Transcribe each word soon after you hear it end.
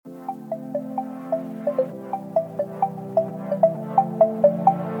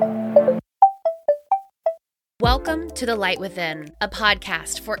Welcome to The Light Within, a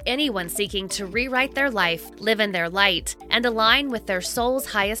podcast for anyone seeking to rewrite their life, live in their light, and align with their soul's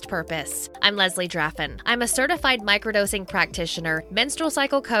highest purpose. I'm Leslie Draffin. I'm a certified microdosing practitioner, menstrual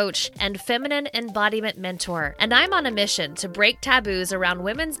cycle coach, and feminine embodiment mentor, and I'm on a mission to break taboos around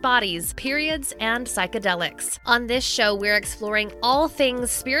women's bodies, periods, and psychedelics. On this show, we're exploring all things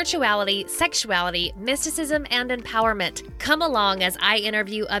spirituality, sexuality, mysticism, and empowerment. Come along as I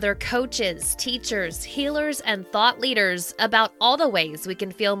interview other coaches, teachers, healers, and thought leaders about all the ways we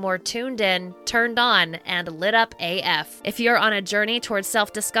can feel more tuned in, turned on, and lit up AF. If you're on a journey towards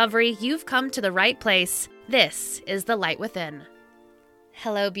self-discovery, you've come to the right place. This is The Light Within.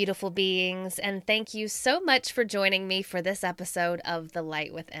 Hello, beautiful beings, and thank you so much for joining me for this episode of The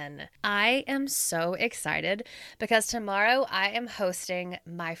Light Within. I am so excited because tomorrow I am hosting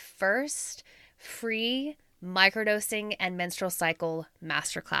my first free microdosing and menstrual cycle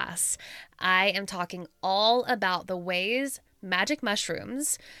masterclass. I am talking all about the ways magic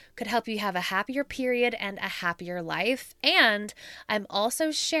mushrooms could help you have a happier period and a happier life. And I'm also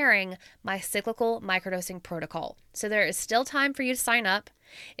sharing my cyclical microdosing protocol. So there is still time for you to sign up.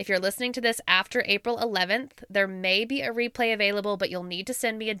 If you're listening to this after April 11th, there may be a replay available, but you'll need to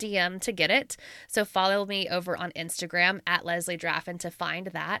send me a DM to get it. So follow me over on Instagram at Leslie Draffin to find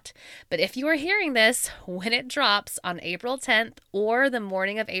that. But if you are hearing this when it drops on April 10th or the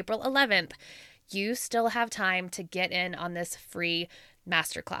morning of April 11th, you still have time to get in on this free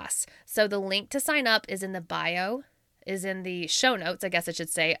masterclass. So the link to sign up is in the bio, is in the show notes, I guess I should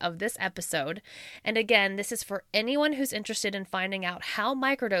say, of this episode. And again, this is for anyone who's interested in finding out how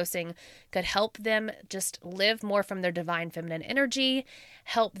microdosing could help them just live more from their divine feminine energy,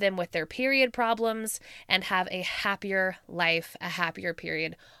 help them with their period problems, and have a happier life, a happier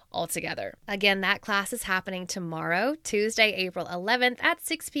period altogether. Again, that class is happening tomorrow, Tuesday, April 11th at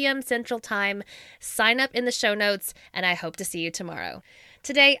 6 p.m. Central Time. Sign up in the show notes, and I hope to see you tomorrow.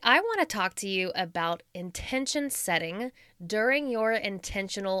 Today, I want to talk to you about intention setting during your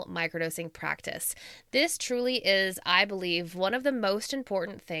intentional microdosing practice. This truly is, I believe, one of the most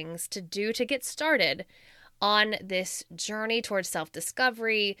important things to do to get started on this journey towards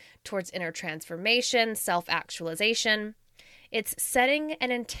self-discovery, towards inner transformation, self-actualization. It's setting an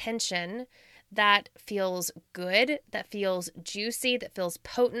intention that feels good, that feels juicy, that feels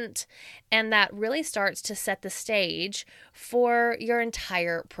potent, and that really starts to set the stage for your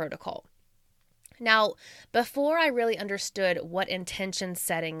entire protocol. Now, before I really understood what intention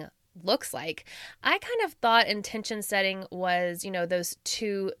setting looks like, I kind of thought intention setting was, those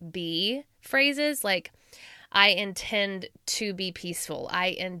to be phrases like, I intend to be peaceful, I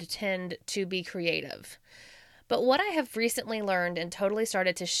intend to be creative. But what I have recently learned and totally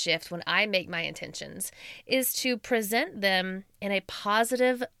started to shift when I make my intentions is to present them in a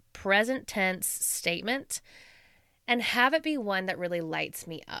positive present tense statement and have it be one that really lights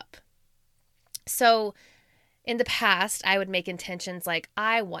me up. So in the past, I would make intentions like,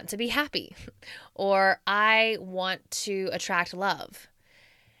 I want to be happy, or I want to attract love.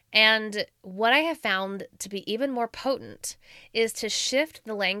 And what I have found to be even more potent is to shift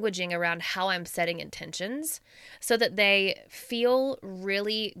the languaging around how I'm setting intentions so that they feel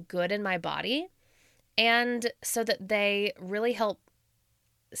really good in my body and so that they really help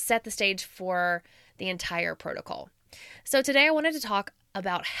set the stage for the entire protocol. So today I wanted to talk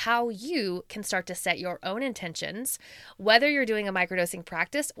about how you can start to set your own intentions, whether you're doing a microdosing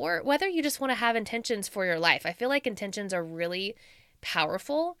practice or whether you just want to have intentions for your life. I feel like intentions are really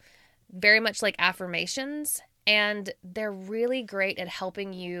powerful, very much like affirmations, and they're really great at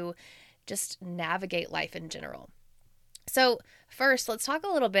helping you just navigate life in general. So first, let's talk a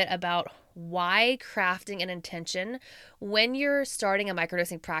little bit about why crafting an intention when you're starting a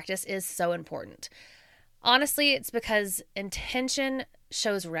microdosing practice is so important. Honestly, it's because intention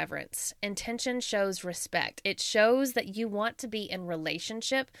shows reverence. Intention shows respect. It shows that you want to be in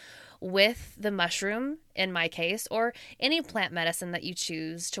relationship with the mushroom, in my case, or any plant medicine that you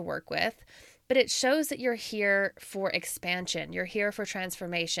choose to work with. But it shows that you're here for expansion, you're here for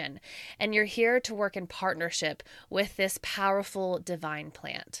transformation, and you're here to work in partnership with this powerful divine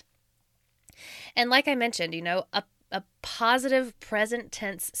plant. And like I mentioned, a positive present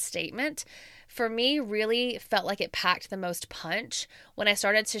tense statement for me really felt like it packed the most punch when I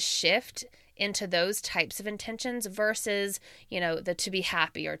started to shift into those types of intentions versus, the to be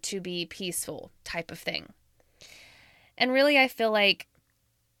happy or to be peaceful type of thing. And really, I feel like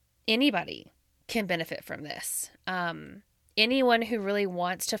anybody can benefit from this. Anyone who really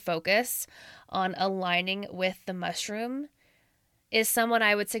wants to focus on aligning with the mushroom is someone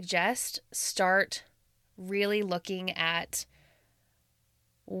I would suggest start really looking at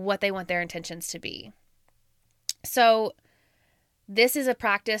what they want their intentions to be. So this is a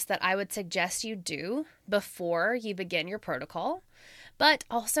practice that I would suggest you do before you begin your protocol, but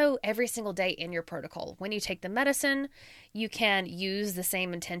also every single day in your protocol. When you take the medicine, you can use the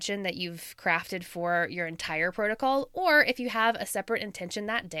same intention that you've crafted for your entire protocol, or if you have a separate intention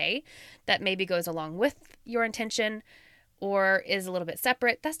that day that maybe goes along with your intention or is a little bit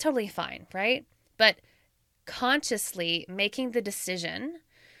separate, that's totally fine, right? But consciously making the decision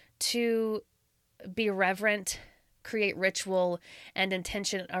to be reverent, create ritual and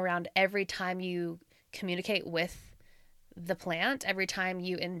intention around every time you communicate with the plant, every time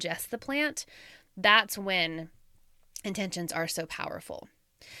you ingest the plant, that's when intentions are so powerful.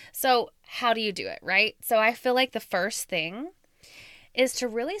 So how do you do it, right? So I feel like the first thing is to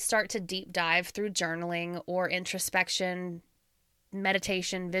really start to deep dive through journaling or introspection,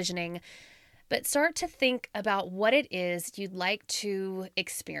 meditation, visioning, but start to think about what it is you'd like to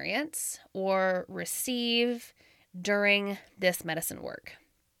experience or receive during this medicine work.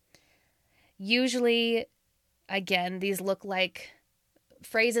 Usually, again, these look like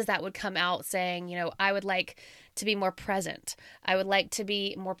phrases that would come out saying, I would like to be more present. I would like to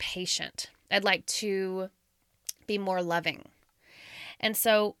be more patient. I'd like to be more loving. And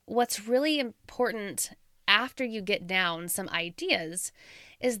so what's really important after you get down some ideas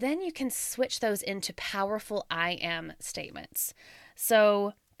is then you can switch those into powerful I am statements.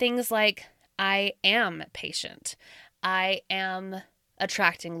 So things like, I am patient. I am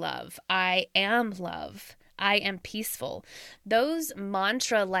attracting love. I am love. I am peaceful. Those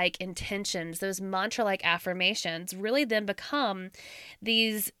mantra-like intentions, those mantra-like affirmations really then become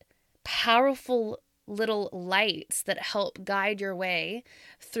these powerful little lights that help guide your way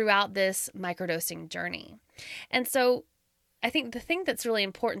throughout this microdosing journey. And so I think the thing that's really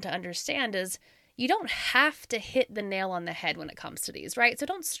important to understand is you don't have to hit the nail on the head when it comes to these, right? So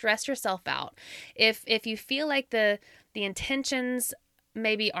don't stress yourself out. If you feel like the intentions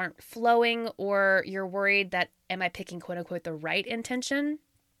maybe aren't flowing, or you're worried that, am I picking quote unquote the right intention?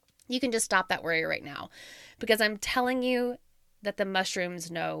 You can just stop that worry right now, because I'm telling you that the mushrooms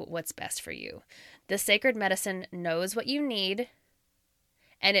know what's best for you. The sacred medicine knows what you need,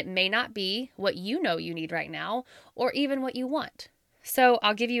 and it may not be what you know you need right now, or even what you want. So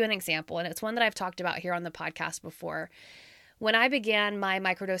I'll give you an example, and it's one that I've talked about here on the podcast before. When I began my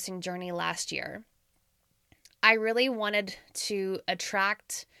microdosing journey last year, I really wanted to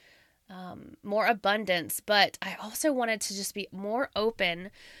attract more abundance, but I also wanted to just be more open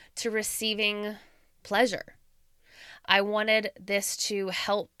to receiving pleasure. I wanted this to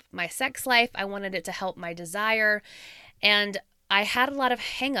help my sex life. I wanted it to help my desire. And I had a lot of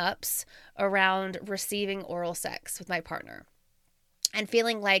hang-ups around receiving oral sex with my partner and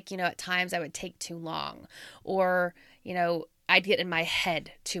feeling like, at times I would take too long, or, I'd get in my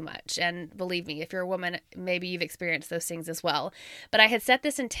head too much. And believe me, if you're a woman, maybe you've experienced those things as well. But I had set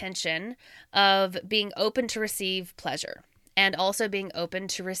this intention of being open to receive pleasure and also being open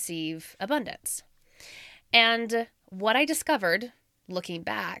to receive abundance. And what I discovered, looking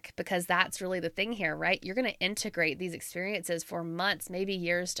back, because that's really the thing here, right? You're going to integrate these experiences for months, maybe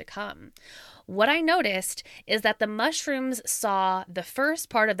years to come. What I noticed is that the mushrooms saw the first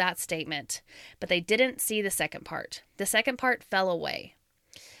part of that statement, but they didn't see the second part. The second part fell away.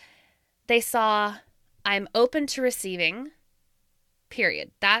 They saw, I'm open to receiving,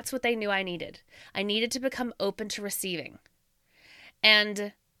 period. That's what they knew I needed. I needed to become open to receiving.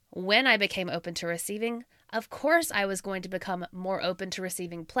 And when I became open to receiving, of course I was going to become more open to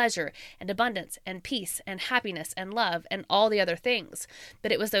receiving pleasure and abundance and peace and happiness and love and all the other things.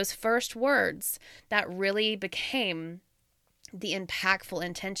 But it was those first words that really became the impactful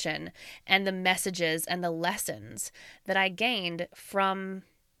intention and the messages and the lessons that I gained from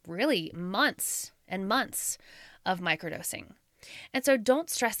really months and months of microdosing. And so don't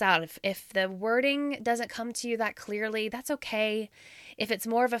stress out. If the wording doesn't come to you that clearly, that's okay. If it's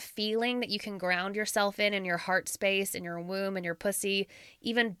more of a feeling that you can ground yourself in your heart space, in your womb, in your pussy,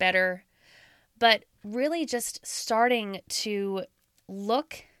 even better. But really just starting to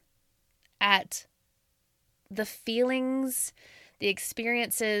look at the feelings, the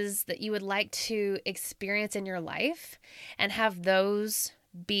experiences that you would like to experience in your life, and have those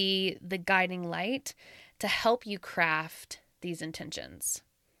be the guiding light to help you craft these intentions.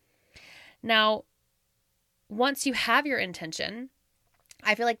 Now, once you have your intention,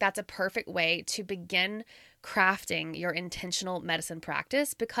 I feel like that's a perfect way to begin crafting your intentional medicine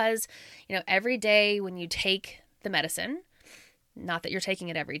practice, because, every day when you take the medicine, not that you're taking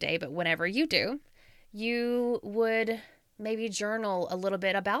it every day, but whenever you do, you would maybe journal a little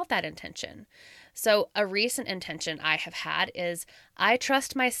bit about that intention. So a recent intention I have had is, I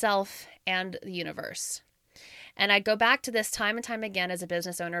trust myself and the universe. And I go back to this time and time again as a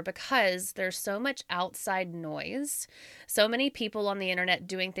business owner because there's so much outside noise, so many people on the internet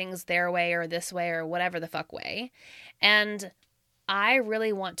doing things their way or this way or whatever the fuck way. And I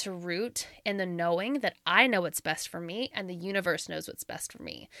really want to root in the knowing that I know what's best for me and the universe knows what's best for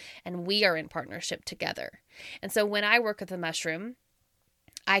me. And we are in partnership together. And so when I work with the mushroom,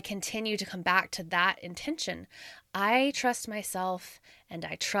 I continue to come back to that intention. I trust myself and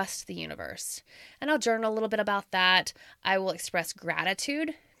I trust the universe. And I'll journal a little bit about that. I will express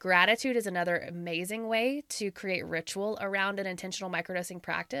gratitude. Gratitude is another amazing way to create ritual around an intentional microdosing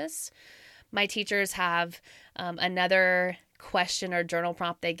practice. My teachers have another question or journal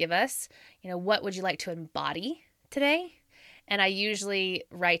prompt they give us. What would you like to embody today? And I usually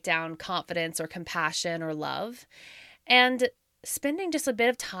write down confidence or compassion or love. And spending just a bit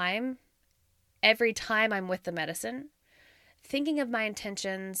of time every time I'm with the medicine, thinking of my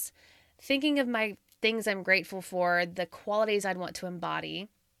intentions, thinking of my things I'm grateful for, the qualities I'd want to embody,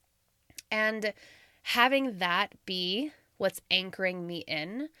 and having that be what's anchoring me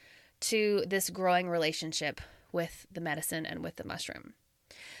in to this growing relationship with the medicine and with the mushroom.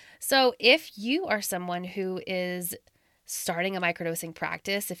 So if you are someone who is starting a microdosing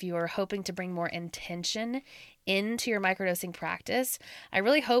practice, if you are hoping to bring more intention into your microdosing practice, I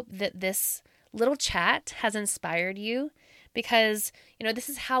really hope that this little chat has inspired you, because, this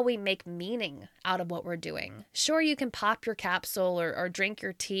is how we make meaning out of what we're doing. Sure, you can pop your capsule or drink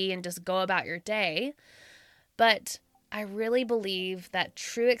your tea and just go about your day, but I really believe that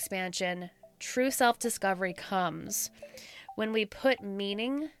true expansion, true self-discovery comes when we put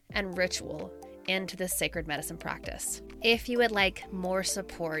meaning and ritual into this sacred medicine practice. If you would like more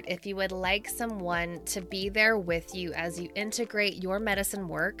support, if you would like someone to be there with you as you integrate your medicine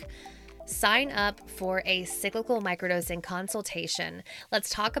work, sign up for a cyclical microdosing consultation. Let's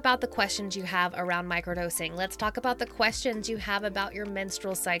talk about the questions you have around microdosing. Let's talk about the questions you have about your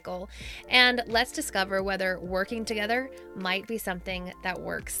menstrual cycle. And let's discover whether working together might be something that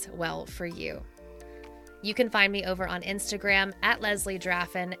works well for you. You can find me over on Instagram at Leslie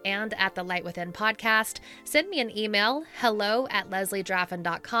Draffin and at the Light Within podcast. Send me an email,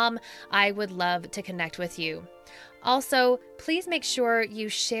 hello@lesliedraffin.com. I would love to connect with you. Also, please make sure you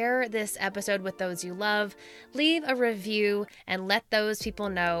share this episode with those you love, leave a review, and let those people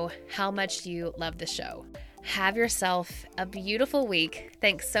know how much you love the show. Have yourself a beautiful week.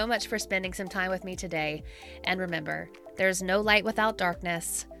 Thanks so much for spending some time with me today. And remember, there's no light without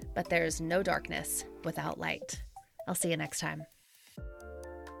darkness, but there's no darkness without light. I'll see you next time.